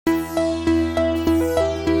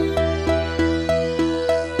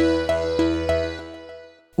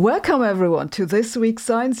Welcome everyone to this week's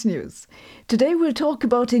Science News. Today we'll talk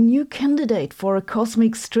about a new candidate for a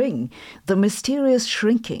cosmic string, the mysterious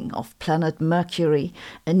shrinking of planet Mercury,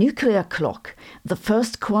 a nuclear clock, the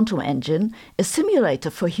first quantum engine, a simulator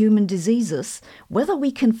for human diseases, whether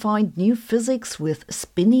we can find new physics with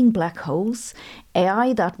spinning black holes,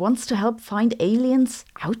 AI that wants to help find aliens,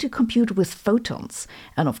 how to compute with photons,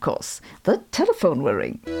 and of course, the telephone will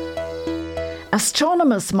ring.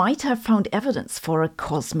 Astronomers might have found evidence for a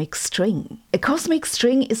cosmic string. A cosmic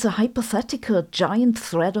string is a hypothetical giant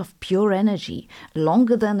thread of pure energy,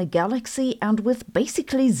 longer than a galaxy and with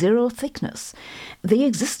basically zero thickness. The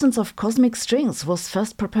existence of cosmic strings was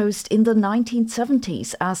first proposed in the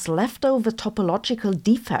 1970s as leftover topological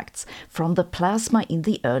defects from the plasma in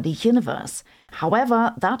the early universe.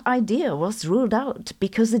 However, that idea was ruled out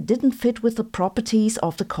because it didn't fit with the properties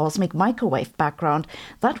of the cosmic microwave background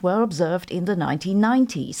that were observed in the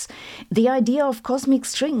 1990s. The idea of cosmic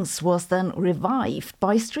strings was then revived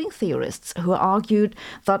by string theorists who argued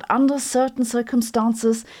that under certain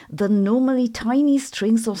circumstances, the normally tiny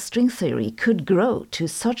strings of string theory could grow to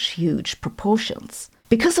such huge proportions.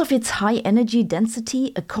 Because of its high energy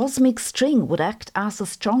density, a cosmic string would act as a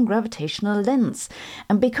strong gravitational lens.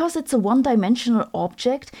 And because it's a one-dimensional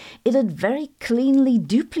object, it'd very cleanly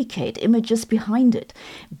duplicate images behind it.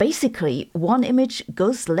 Basically, one image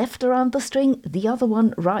goes left around the string, the other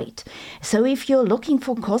one right. So if you're looking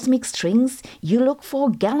for cosmic strings, you look for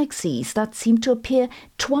galaxies that seem to appear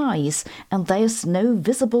twice, and there's no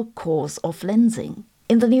visible cause of lensing.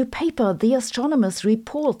 In the new paper, the astronomers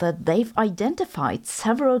report that they've identified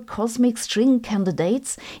several cosmic string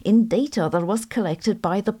candidates in data that was collected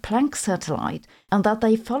by the Planck satellite, and that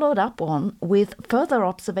they followed up on with further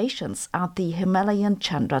observations at the Himalayan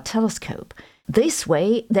Chandra telescope. This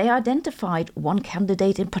way, they identified one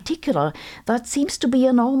candidate in particular that seems to be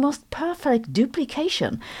an almost perfect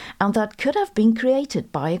duplication and that could have been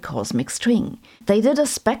created by a cosmic string. They did a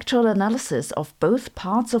spectral analysis of both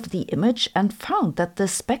parts of the image and found that the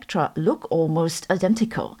spectra look almost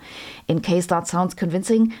identical. In case that sounds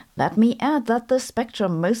convincing, let me add that the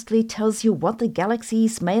spectrum mostly tells you what the galaxy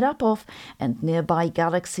is made up of, and nearby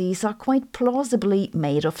galaxies are quite plausibly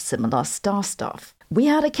made of similar star stuff. We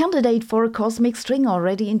had a candidate for a cosmic string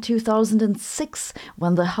already in 2006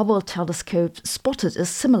 when the Hubble telescope spotted a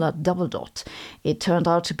similar double dot. It turned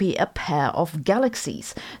out to be a pair of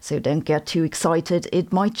galaxies, so don't get too excited,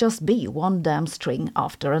 it might just be one damn string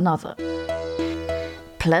after another.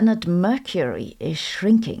 Planet Mercury is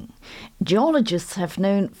shrinking. Geologists have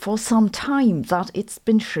known for some time that it's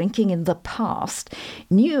been shrinking in the past.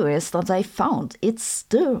 New is that they found it's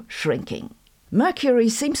still shrinking. Mercury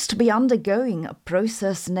seems to be undergoing a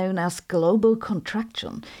process known as global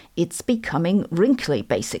contraction. It's becoming wrinkly,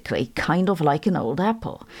 basically, kind of like an old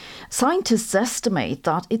apple. Scientists estimate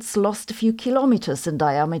that it's lost a few kilometers in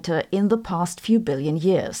diameter in the past few billion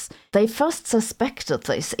years. They first suspected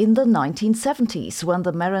this in the 1970s when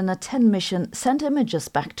the Mariner 10 mission sent images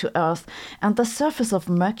back to Earth and the surface of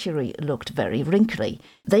Mercury looked very wrinkly.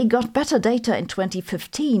 They got better data in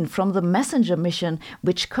 2015 from the Messenger mission,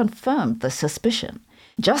 which confirmed the suspicion.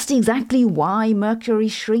 Just exactly why Mercury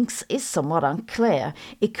shrinks is somewhat unclear.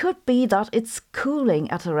 It could be that it's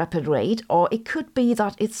cooling at a rapid rate, or it could be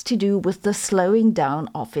that it's to do with the slowing down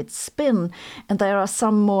of its spin, and there are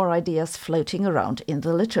some more ideas floating around in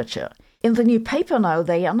the literature. In the new paper now,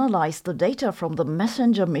 they analyzed the data from the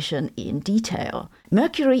Messenger mission in detail.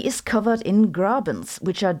 Mercury is covered in grabens,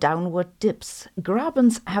 which are downward dips.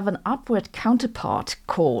 Grabens have an upward counterpart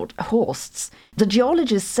called horsts. The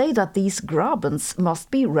geologists say that these grabens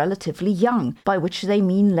must be relatively young, by which they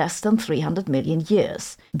mean less than 300 million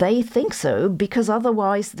years. They think so because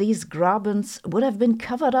otherwise these grabens would have been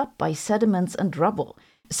covered up by sediments and rubble.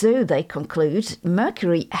 So they conclude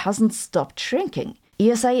Mercury hasn't stopped shrinking.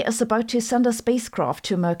 ESA is about to send a spacecraft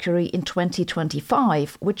to Mercury in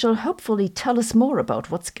 2025, which will hopefully tell us more about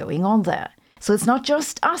what's going on there. So it's not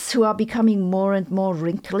just us who are becoming more and more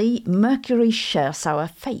wrinkly, Mercury shares our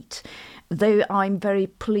fate. Though I'm very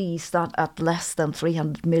pleased that at less than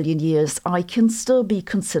 300 million years, I can still be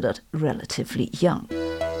considered relatively young.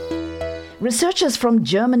 Researchers from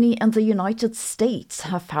Germany and the United States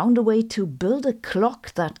have found a way to build a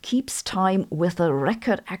clock that keeps time with a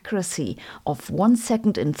record accuracy of 1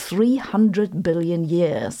 second in 300 billion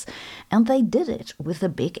years. And they did it with a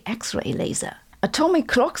big X-ray laser. Atomic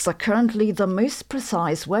clocks are currently the most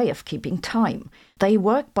precise way of keeping time. They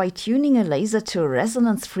work by tuning a laser to a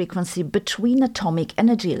resonance frequency between atomic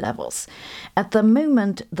energy levels. At the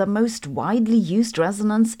moment, the most widely used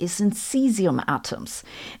resonance is in cesium atoms.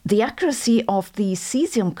 The accuracy of the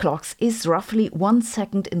cesium clocks is roughly 1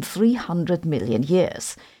 second in 300 million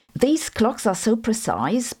years. These clocks are so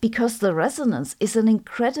precise because the resonance is an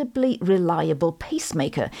incredibly reliable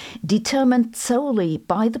pacemaker, determined solely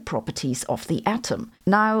by the properties of the atom.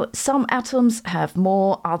 Now, some atoms have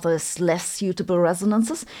more, others less suitable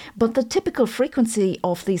resonances, but the typical frequency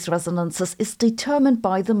of these resonances is determined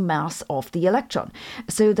by the mass of the electron,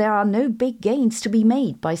 so there are no big gains to be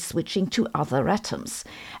made by switching to other atoms.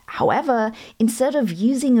 However, instead of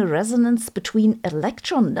using a resonance between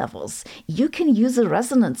electron levels, you can use a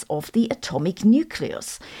resonance of the atomic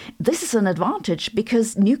nucleus. This is an advantage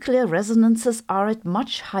because nuclear resonances are at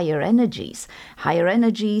much higher energies. Higher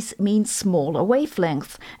energies mean smaller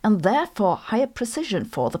wavelength and therefore higher precision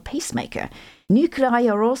for the pacemaker. Nuclei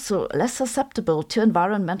are also less susceptible to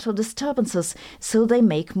environmental disturbances, so they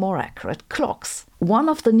make more accurate clocks. One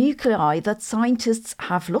of the nuclei that scientists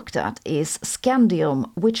have looked at is scandium,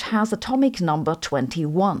 which has atomic number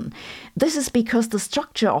 21. This is because the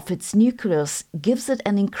structure of its nucleus gives it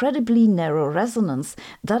an incredibly narrow resonance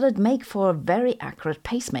that'd make for a very accurate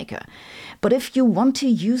pacemaker. But if you want to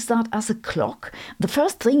use that as a clock, the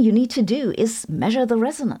first thing you need to do is measure the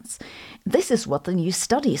resonance. This is what the new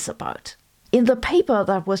study is about. In the paper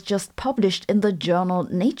that was just published in the journal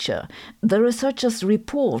Nature, the researchers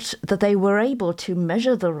report that they were able to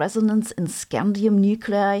measure the resonance in scandium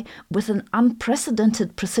nuclei with an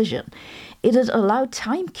unprecedented precision. It had allowed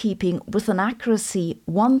timekeeping with an accuracy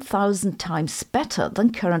 1,000 times better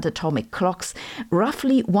than current atomic clocks,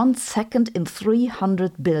 roughly 1 second in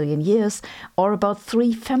 300 billion years, or about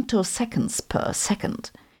 3 femtoseconds per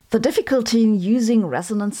second. The difficulty in using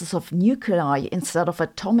resonances of nuclei instead of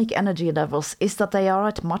atomic energy levels is that they are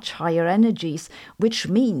at much higher energies, which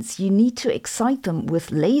means you need to excite them with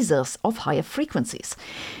lasers of higher frequencies.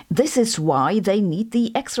 This is why they need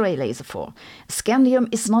the X-ray laser for.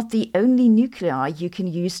 Scandium is not the only nuclei you can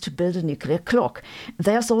use to build a nuclear clock.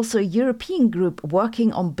 There's also a European group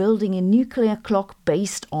working on building a nuclear clock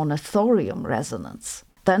based on a thorium resonance.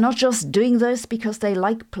 They're not just doing this because they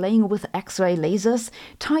like playing with X-ray lasers.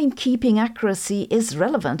 Timekeeping accuracy is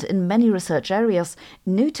relevant in many research areas,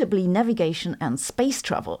 notably navigation and space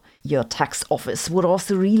travel. Your tax office would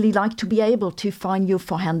also really like to be able to fine you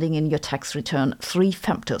for handing in your tax return 3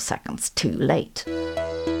 femtoseconds too late.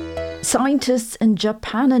 Scientists in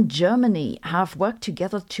Japan and Germany have worked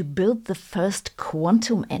together to build the first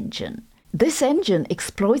quantum engine. This engine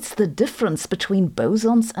exploits the difference between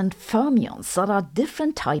bosons and fermions that are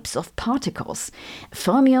different types of particles.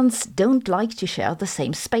 Fermions don't like to share the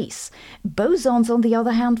same space. Bosons, on the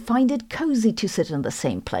other hand, find it cozy to sit in the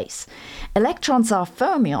same place. Electrons are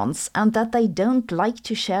fermions, and that they don't like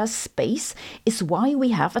to share space is why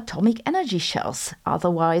we have atomic energy shells.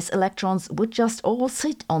 Otherwise, electrons would just all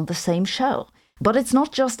sit on the same shell. But it's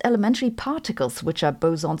not just elementary particles which are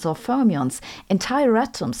bosons or fermions. Entire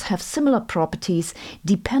atoms have similar properties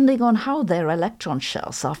depending on how their electron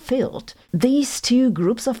shells are filled. These two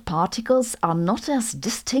groups of particles are not as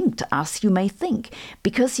distinct as you may think,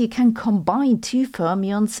 because you can combine two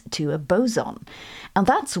fermions to a boson. And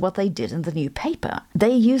that's what they did in the new paper.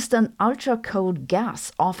 They used an ultra-cold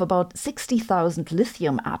gas of about 60,000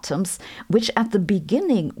 lithium atoms, which at the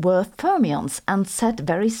beginning were fermions and sat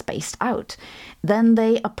very spaced out. Then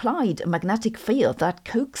they applied a magnetic field that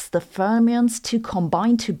coaxed the fermions to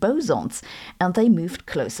combine to bosons, and they moved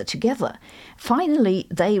closer together. Finally,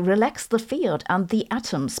 they relaxed the field and the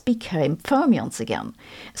atoms became fermions again.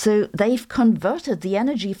 So they've converted the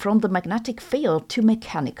energy from the magnetic field to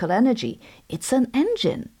mechanical energy. It's an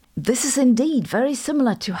engine. This is indeed very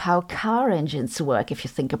similar to how car engines work if you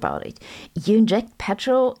think about it. You inject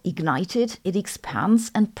petrol, ignite it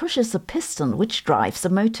expands and pushes a piston which drives a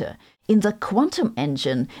motor. In the quantum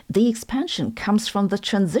engine, the expansion comes from the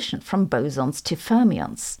transition from bosons to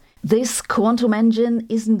fermions. This quantum engine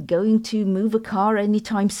isn't going to move a car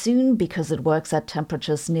anytime soon because it works at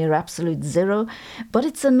temperatures near absolute zero, but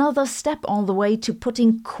it's another step on the way to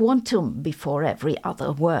putting quantum before every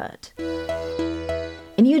other word.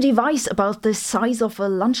 A new device about the size of a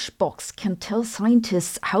lunchbox can tell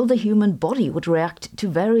scientists how the human body would react to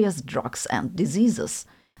various drugs and diseases.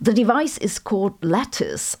 The device is called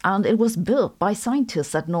Lattice, and it was built by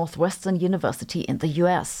scientists at Northwestern University in the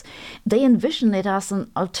US. They envision it as an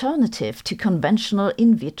alternative to conventional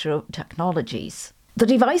in vitro technologies. The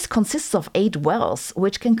device consists of 8 wells,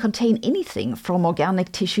 which can contain anything from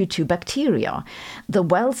organic tissue to bacteria. The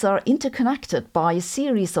wells are interconnected by a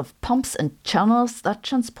series of pumps and channels that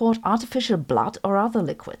transport artificial blood or other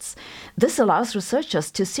liquids. This allows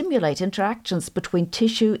researchers to simulate interactions between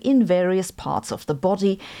tissue in various parts of the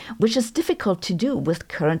body, which is difficult to do with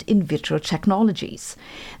current in vitro technologies.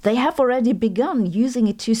 They have already begun using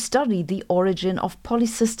it to study the origin of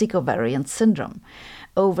polycystic ovarian syndrome.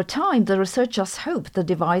 Over time, the researchers hope the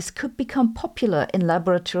device could become popular in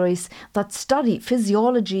laboratories that study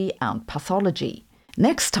physiology and pathology.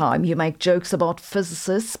 Next time you make jokes about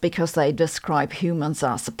physicists because they describe humans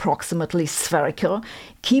as approximately spherical,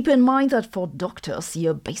 keep in mind that for doctors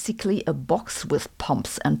you're basically a box with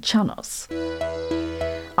pumps and channels.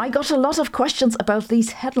 I got a lot of questions about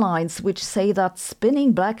these headlines which say that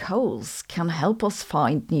spinning black holes can help us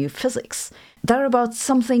find new physics. They're about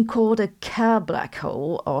something called a Kerr black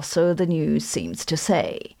hole, or so the news seems to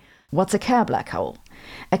say. What's a Kerr black hole?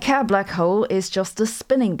 A Kerr black hole is just a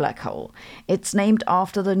spinning black hole. It's named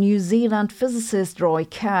after the New Zealand physicist Roy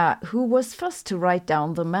Kerr, who was first to write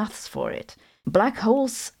down the maths for it. Black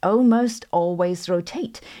holes almost always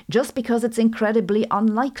rotate, just because it's incredibly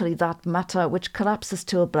unlikely that matter which collapses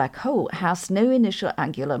to a black hole has no initial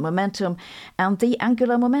angular momentum, and the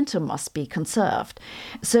angular momentum must be conserved.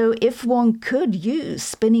 So if one could use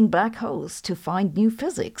spinning black holes to find new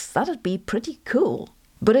physics, that'd be pretty cool.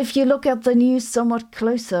 But if you look at the news somewhat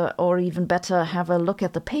closer, or even better, have a look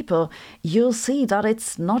at the paper, you'll see that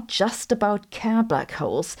it's not just about Kerr black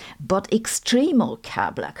holes, but extremal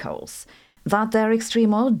Kerr black holes. That they're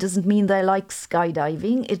extremal doesn't mean they like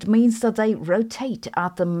skydiving, it means that they rotate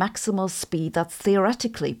at the maximal speed that's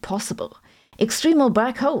theoretically possible. Extremal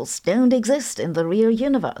black holes don't exist in the real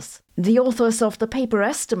universe. The authors of the paper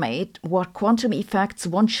estimate what quantum effects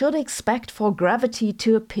one should expect for gravity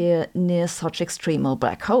to appear near such extremal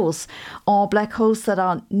black holes, or black holes that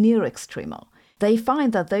are near extremal. They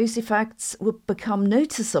find that those effects would become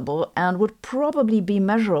noticeable and would probably be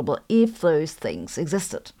measurable if those things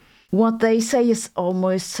existed. What they say is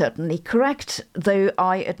almost certainly correct, though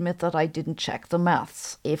I admit that I didn't check the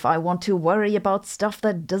maths. If I want to worry about stuff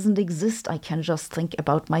that doesn't exist, I can just think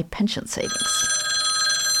about my pension savings.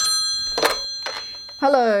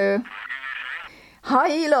 Hello.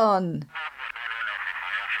 Hi, Elon.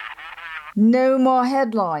 No more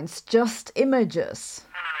headlines, just images.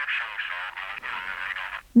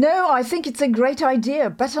 No, I think it's a great idea.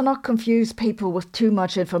 Better not confuse people with too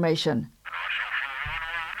much information.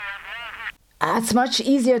 It's much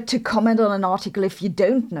easier to comment on an article if you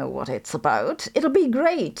don't know what it's about. It'll be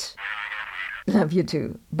great. Love you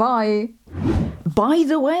too. Bye. By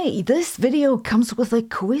the way, this video comes with a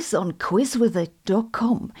quiz on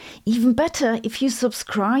quizwithit.com. Even better, if you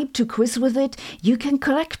subscribe to Quiz With It, you can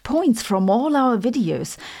collect points from all our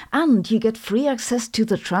videos, and you get free access to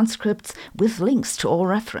the transcripts with links to all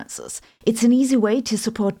references. It's an easy way to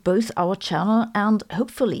support both our channel and,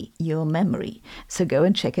 hopefully, your memory. So go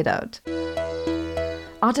and check it out.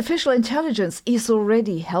 Artificial intelligence is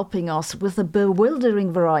already helping us with a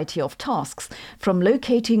bewildering variety of tasks, from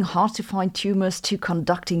locating hard-to-find tumors to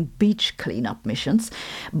conducting beach cleanup missions.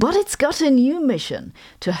 But it's got a new mission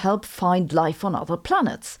to help find life on other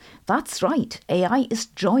planets. That's right, AI is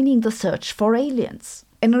joining the search for aliens.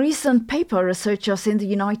 In a recent paper, researchers in the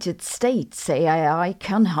United States say AI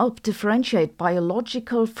can help differentiate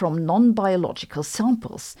biological from non-biological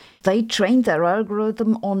samples. They trained their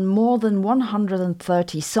algorithm on more than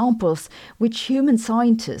 130 samples, which human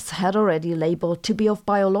scientists had already labeled to be of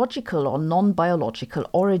biological or non-biological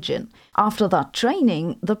origin. After that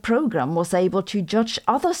training, the program was able to judge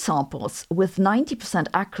other samples with 90%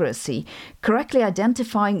 accuracy, correctly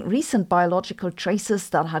identifying recent biological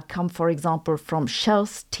traces that had come, for example, from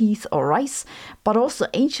shells, teeth or rice, but also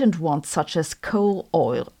ancient ones such as coal,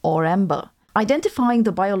 oil or amber. Identifying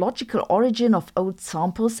the biological origin of old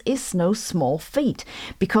samples is no small feat,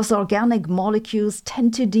 because organic molecules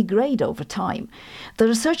tend to degrade over time. The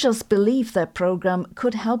researchers believe their program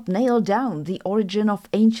could help nail down the origin of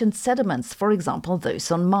ancient sediments, for example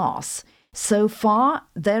those on Mars. So far,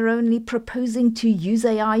 they're only proposing to use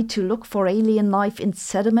AI to look for alien life in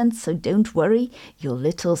sediments, so don't worry, your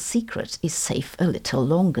little secret is safe a little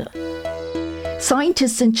longer.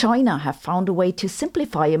 Scientists in China have found a way to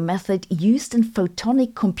simplify a method used in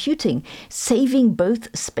photonic computing, saving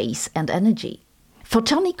both space and energy.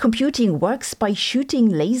 Photonic computing works by shooting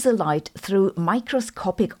laser light through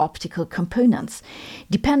microscopic optical components.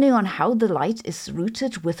 Depending on how the light is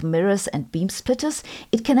routed with mirrors and beam splitters,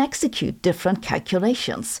 it can execute different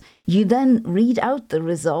calculations. You then read out the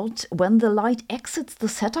result when the light exits the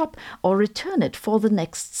setup or return it for the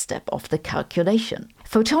next step of the calculation.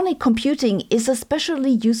 Photonic computing is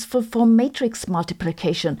especially useful for matrix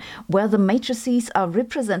multiplication, where the matrices are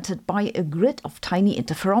represented by a grid of tiny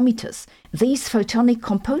interferometers. These photonic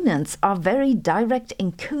components are very direct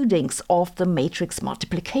encodings of the matrix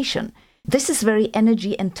multiplication. This is very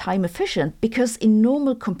energy and time efficient because in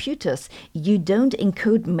normal computers you don't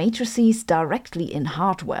encode matrices directly in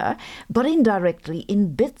hardware, but indirectly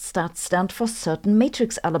in bits that stand for certain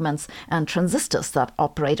matrix elements and transistors that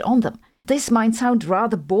operate on them. This might sound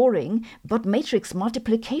rather boring, but matrix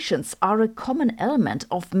multiplications are a common element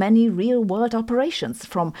of many real-world operations,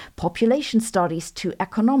 from population studies to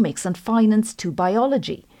economics and finance to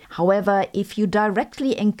biology. However, if you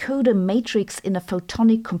directly encode a matrix in a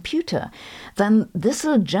photonic computer, then this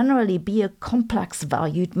will generally be a complex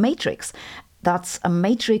valued matrix. That's a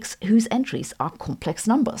matrix whose entries are complex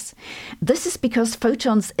numbers. This is because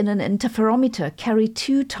photons in an interferometer carry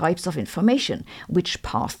two types of information: which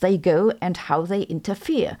path they go and how they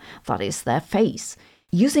interfere, that is, their phase.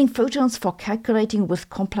 Using photons for calculating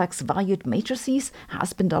with complex valued matrices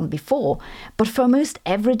has been done before, but for most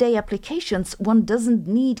everyday applications one doesn't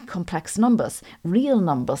need complex numbers. Real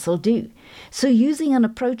numbers will do. So using an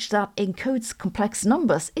approach that encodes complex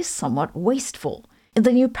numbers is somewhat wasteful. In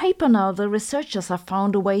the new paper now, the researchers have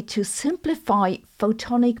found a way to simplify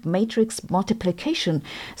photonic matrix multiplication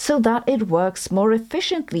so that it works more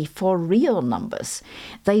efficiently for real numbers.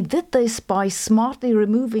 They did this by smartly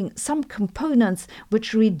removing some components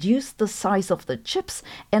which reduced the size of the chips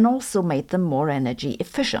and also made them more energy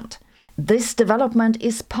efficient. This development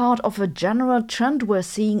is part of a general trend we're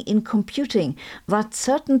seeing in computing, that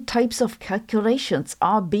certain types of calculations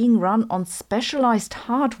are being run on specialized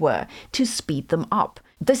hardware to speed them up.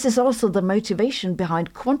 This is also the motivation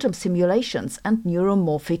behind quantum simulations and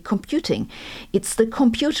neuromorphic computing. It's the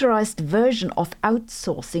computerized version of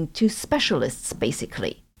outsourcing to specialists,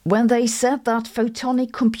 basically. When they said that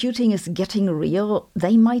photonic computing is getting real,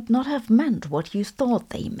 they might not have meant what you thought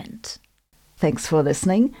they meant. Thanks for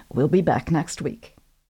listening. We'll be back next week.